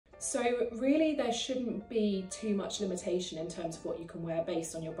So really there shouldn't be too much limitation in terms of what you can wear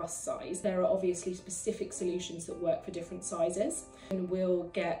based on your bust size. There are obviously specific solutions that work for different sizes, and we'll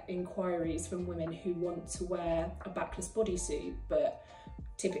get inquiries from women who want to wear a backless bodysuit but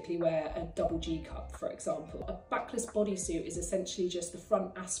typically wear a double G cup, for example. A backless bodysuit is essentially just the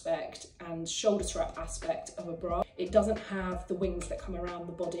front aspect and shoulder strap aspect of a bra. It doesn't have the wings that come around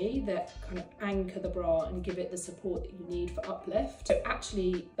the body that kind of anchor the bra and give it the support that you need for uplift. So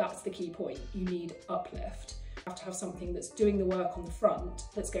actually, that's the key point. You need uplift. You have to have something that's doing the work on the front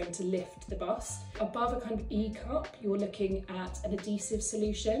that's going to lift the bust. Above a kind of E cup, you're looking at an adhesive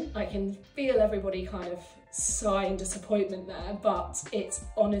solution. I can feel everybody kind of sigh in disappointment there, but it's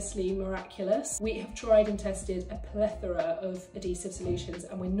honestly miraculous. We have tried and tested a plethora of adhesive solutions,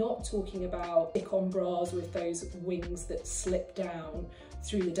 and we're not talking about stick-on bras with those wings that slip down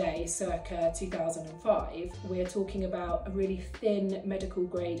through the day circa 2005. We're talking about a really thin medical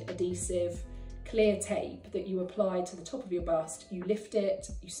grade adhesive clear tape that you apply to the top of your bust. You lift it,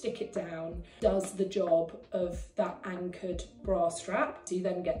 you stick it down, does the job of that anchored bra strap. So you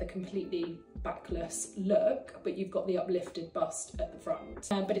then get the completely backless look, but you've got the uplifted bust at the front.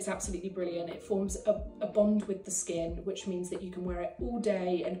 But it's absolutely brilliant. It forms a bond with the skin, which means that you can wear it all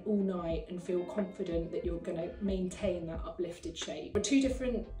day and all night and feel confident that you're going to maintain that uplifted shape. There are two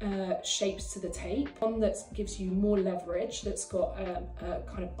different shapes to the tape. One that gives you more leverage, that's got a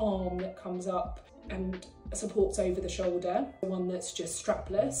kind of arm that comes up and supports over the shoulder, one that's just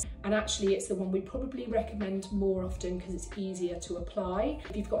strapless, and actually it's the one we probably recommend more often because it's easier to apply.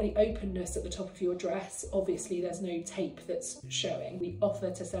 If you've got any openness at the top of your dress, obviously there's no tape that's showing. We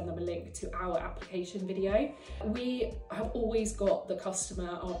offer to send them a link to our application video. We have always got the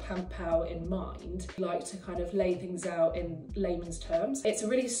customer, our pant pal, in mind. We like to kind of lay things out in layman's terms. It's a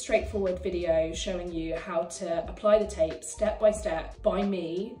really straightforward video showing you how to apply the tape step by step by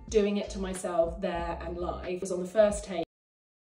me, doing it to myself there and live. It was on the first tape.